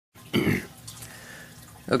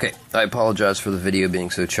Okay, I apologize for the video being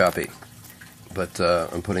so choppy, but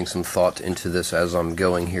I'm putting some thought into this as I'm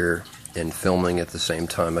going here and filming at the same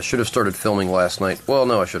time. I should have started filming last night. Well,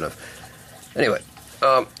 no, I should have. Anyway,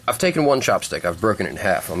 I've taken one chopstick. I've broken it in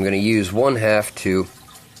half. I'm going to use one half to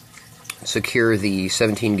secure the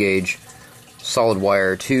 17 gauge solid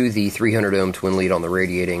wire to the 300 ohm twin lead on the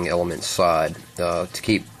radiating element side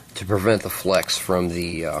to prevent the flex from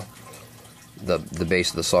the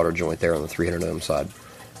base of the solder joint there on the 300 ohm side.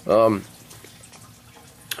 I'm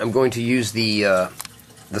going to use the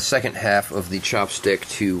second half of the chopstick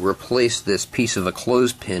to replace this piece of a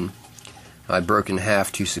clothespin I broke in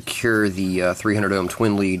half to secure the 300 ohm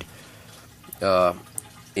twin lead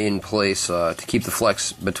in place to keep the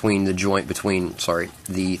flex between the joint between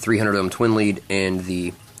the 300 ohm twin lead and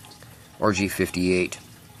the RG58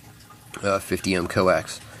 50 ohm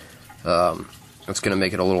coax. It's going to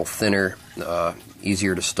make it a little thinner,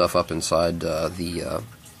 easier to stuff up inside the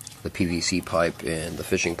PVC pipe and the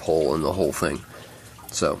fishing pole and the whole thing.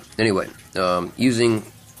 So anyway, using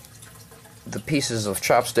the pieces of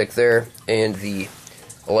chopstick there and the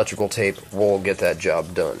electrical tape, we'll get that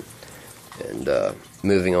job done. And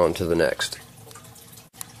moving on to the next.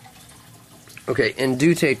 Okay, and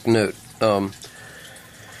do take note,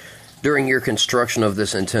 during your construction of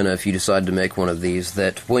this antenna, if you decide to make one of these,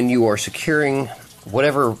 that when you are securing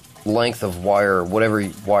whatever length of wire, whatever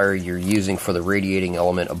wire you're using for the radiating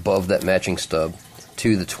element above that matching stub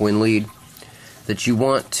to the twin lead, that you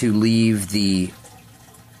want to leave the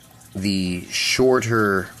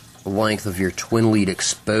shorter length of your twin lead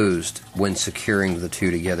exposed when securing the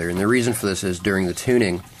two together. And the reason for this is during the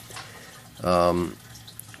tuning,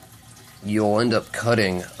 you'll end up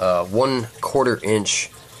cutting 1/4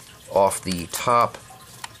 inch off the top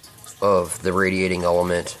of the radiating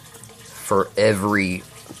element for every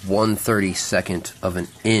 1/32 of an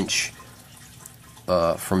inch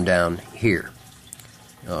from down here.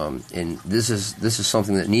 And this is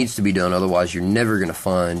something that needs to be done, otherwise you're never going to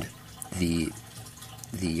find the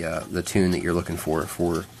tune that you're looking for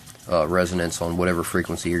resonance on whatever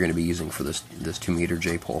frequency you're going to be using for this 2 meter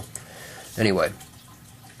J-pole. Anyway,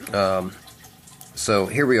 so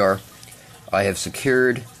here we are. I have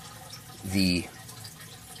secured the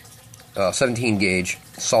 17 gauge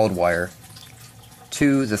solid wire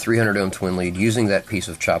to the 300 ohm twin lead using that piece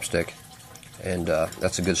of chopstick, and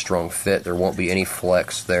that's a good strong fit. There won't be any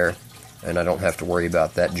flex there, and I don't have to worry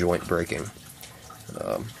about that joint breaking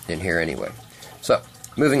in here anyway. So,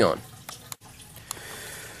 moving on.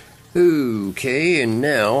 Okay, and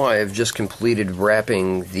now I have just completed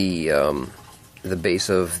wrapping the base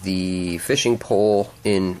of the fishing pole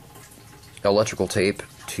in electrical tape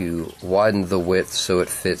to widen the width so it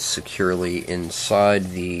fits securely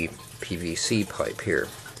inside the PVC pipe here.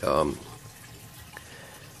 I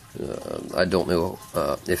don't know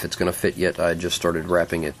if it's going to fit yet. I just started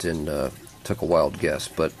wrapping it and took a wild guess,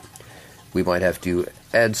 but we might have to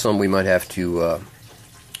add some, we might have to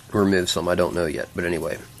remove some, I don't know yet. But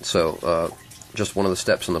anyway, so just one of the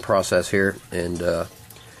steps in the process here, and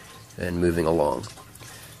moving along.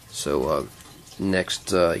 So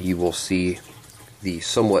next you will see the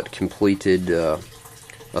somewhat completed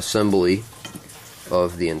assembly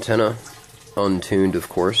of the antenna, untuned of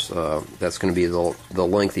course. That's going to be the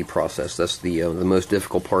lengthy process. That's the most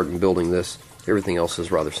difficult part in building this. Everything else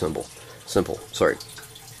is rather simple.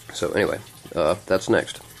 So anyway, that's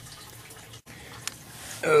next.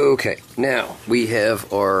 Okay, now we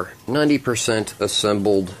have our 90%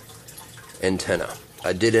 assembled antenna.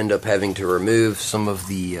 I did end up having to remove some of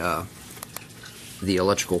the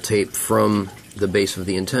electrical tape from the base of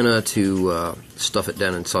the antenna to stuff it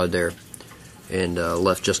down inside there, and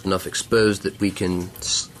left just enough exposed that we can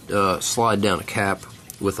slide down a cap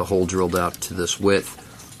with a hole drilled out to this width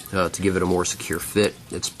to give it a more secure fit.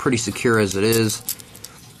 It's pretty secure as it is,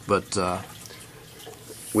 but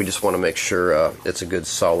we just want to make sure it's a good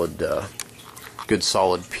solid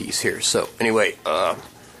piece here. So anyway,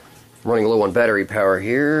 running low on battery power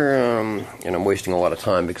here, and I'm wasting a lot of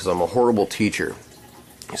time because I'm a horrible teacher.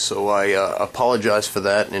 So I apologize for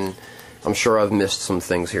that, and I'm sure I've missed some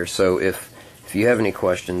things here. So if you have any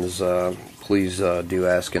questions, please do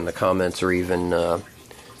ask in the comments, or even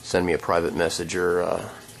send me a private message, or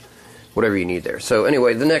whatever you need there. So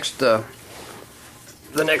anyway, the next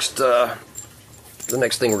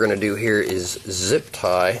thing we're going to do here is zip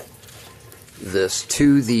tie this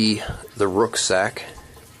to the rucksack,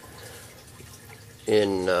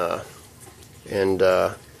 and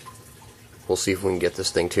we'll see if we can get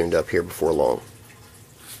this thing tuned up here before long.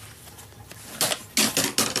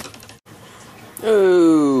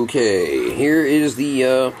 Okay, here is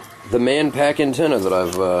the man pack antenna that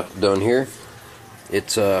I've done here.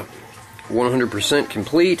 It's 100%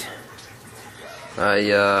 complete.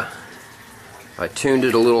 I tuned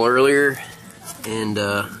it a little earlier, and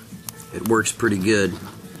it works pretty good.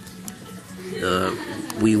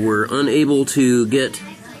 We were unable to get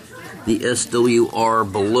the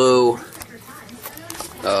SWR below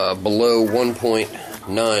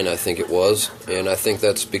 1.9, I think it was, and I think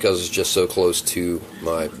that's because it's just so close to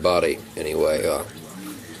my body anyway.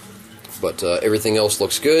 But everything else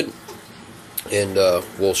looks good, and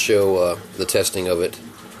we'll show the testing of it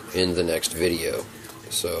in the next video.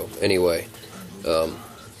 So anyway, I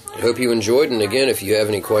hope you enjoyed, and again, if you have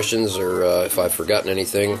any questions or if I've forgotten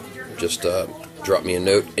anything, just drop me a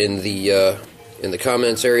note in the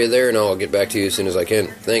comments area there, and I'll get back to you as soon as I can.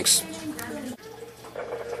 Thanks.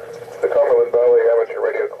 The Cumberland Valley Amateur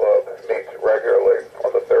Radio Club meets regularly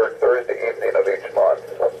on the third Thursday evening of each month.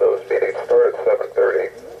 Those meetings start at 7:30,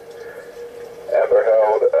 and they're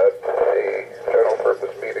held at the General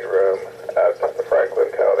Purpose Meeting Room at the Franklin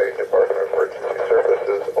County Department of Emergency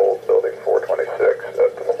Services, Old Building 426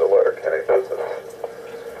 at the Letterkenny Business,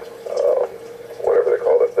 whatever they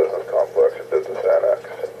call that business complex or business annex.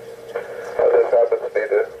 This happens to be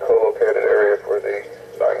the co-located area for the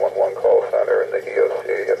 911 call center and the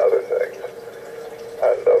EOC and other things.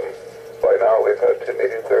 And by now we've had 2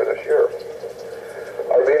 meetings there this year.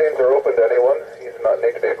 Our meetings are open to anyone. You do not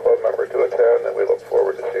need to be a club member to attend, and we look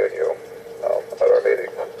forward to seeing you at our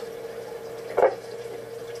meetings.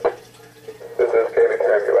 This is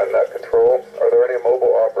KV3MUN Net Control. Are there any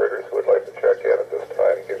mobile operators who would like to check in at this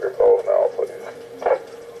time? Give your calls now, please.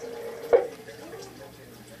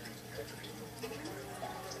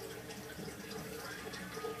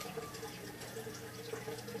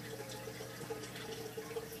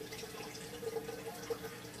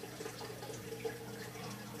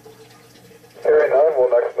 Hearing none, we'll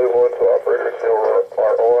next move on to operators who are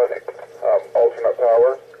on alternate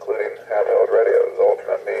power, including handheld radios.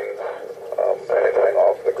 Alternate means anything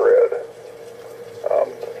off the grid.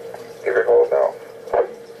 Give your calls now.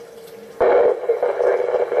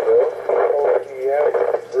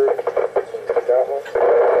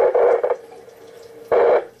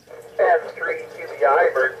 And 3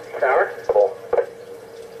 QBI emergency tower. Cool.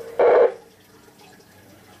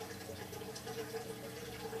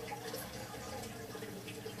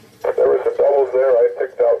 There were some doubles there. I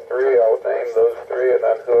picked out 3. I'll name those 3, and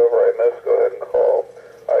then whoever I miss, go ahead and call.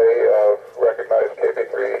 I recognize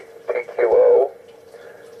KB3TQO,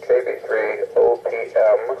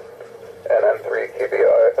 KB3OPM, and N3QBI.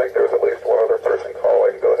 I think there's at least one other person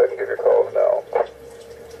calling. Go ahead and give your calls now.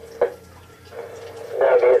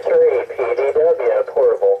 W3PDW,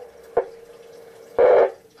 portable.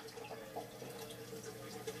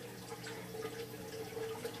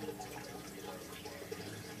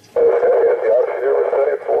 Okay, as the operator was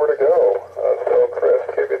setting 4 to go. So Chris,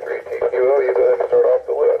 KB3TQO, you go ahead and start off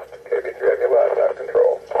the list. KB3MUN, net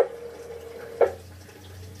control.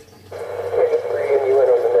 KB3MUN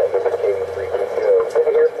on the net, this is KB3TQO. Good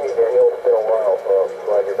to hear from you, Daniel. It's been a while, so I'm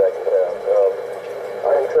glad you're back in town. I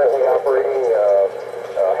am currently operating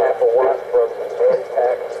half a watt from the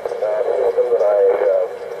Manpack system that I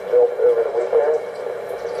built over the weekend.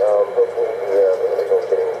 Hopefully the signal's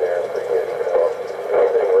getting there pretty good. I'm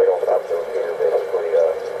sitting right on top of the repeater, basically,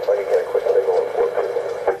 so I can get a quick signal in 4 2.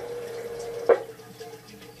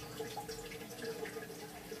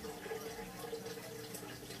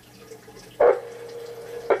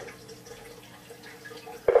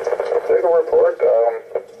 Signal report,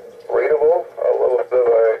 readable, a little bit of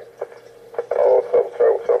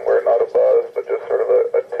somewhere, not a buzz, but just sort of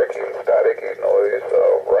a ticking, staticky noise,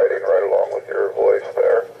 riding right along with your voice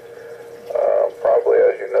there. Probably,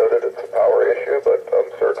 as you noted, it's a power issue, but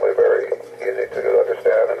certainly very easy to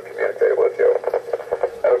understand and communicate with you.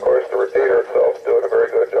 And of course, the repeater itself is doing a very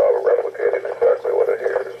good job of replicating exactly what it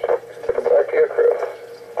hears. Back to you, Chris.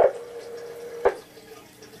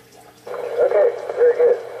 Okay, very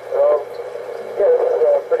good. Yeah, this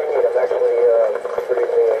is pretty neat. I'm actually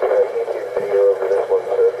producing a YouTube video over this one,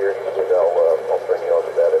 so if you're interested, I'll bring you on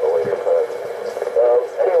to that at a later time.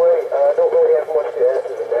 Anyway, I don't really have much to add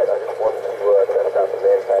to the net. I just wanted to test out the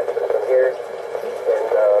Manpack system here, and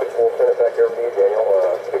we'll send it back over to you, Daniel.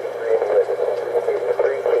 KB3MUN, this is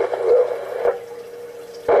KB3K2O.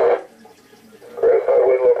 Chris, I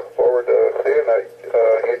would look forward to seeing that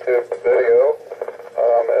YouTube video,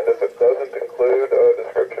 and if it doesn't include a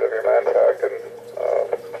description of your Manpack and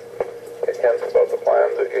hints about the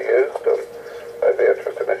plans that you use,